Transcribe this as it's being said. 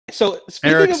So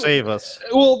Eric, save us.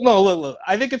 Well, no, look.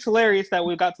 I think it's hilarious that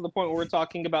we got to the point where we're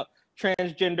talking about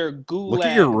transgender gulag. Look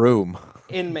at your room.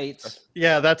 Inmates.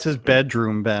 Yeah, that's his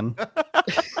bedroom, Ben.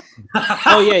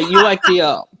 Oh yeah, you like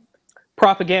the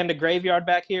propaganda graveyard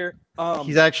back here?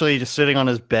 He's actually just sitting on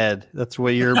his bed. That's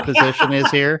what your position is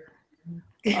here.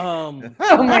 Oh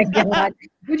my God!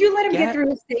 Would you let him get through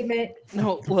his statement?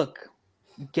 No, look,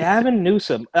 Gavin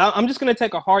Newsom. I'm just gonna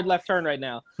take a hard left turn right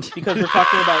now because we're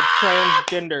talking about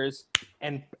transgenders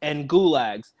and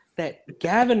gulags. That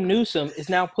Gavin Newsom is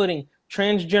now putting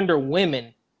transgender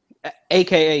women,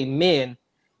 aka men,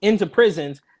 into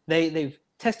prisons. They've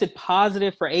tested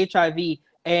positive for HIV,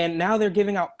 and now they're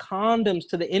giving out condoms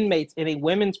to the inmates in a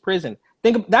women's prison.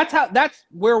 That's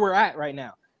where we're at right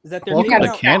now. Is that they're welcome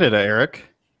to Canada, Eric.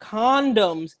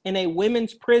 Condoms in a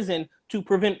women's prison to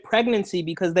prevent pregnancy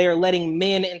because they are letting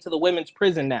men into the women's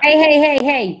prison now.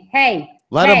 Hey.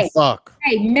 Let them fuck.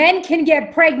 Hey, men can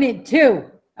get pregnant too.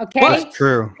 Okay, that's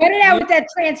true. Cut it out with that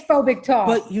transphobic talk.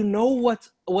 But you know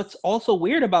what's also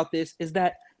weird about this is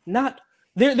that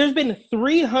there's been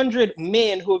 300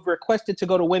 men who have requested to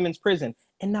go to women's prison,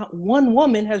 and not one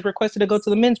woman has requested to go to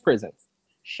the men's prison.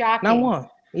 Shocking. Not one.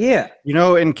 Yeah. You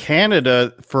know, in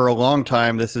Canada, for a long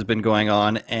time, this has been going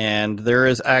on, and there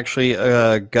is actually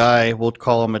a guy, we'll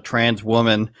call him a trans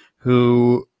woman,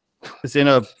 who is in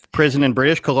a prison in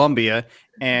British Columbia,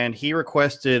 and they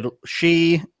requested,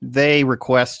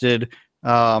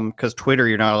 because Twitter,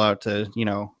 you're not allowed to,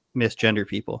 misgender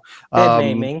people.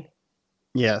 Naming.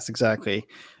 Yes, exactly.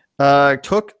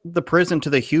 Took the prison to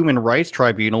the Human Rights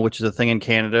Tribunal, which is a thing in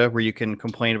Canada where you can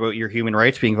complain about your human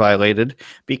rights being violated,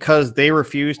 because they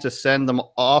refused to send them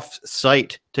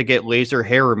off-site to get laser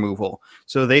hair removal.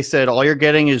 So they said, all you're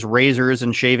getting is razors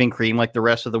and shaving cream like the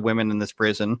rest of the women in this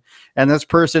prison. And this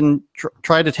person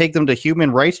tried to take them to Human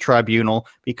Rights Tribunal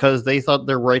because they thought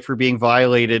their rights were being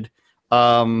violated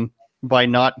by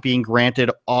not being granted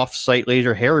off-site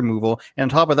laser hair removal. And on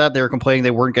top of that, they were complaining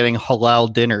they weren't getting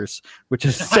halal dinners, which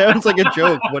sounds like a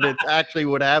joke, but it's actually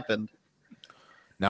what happened.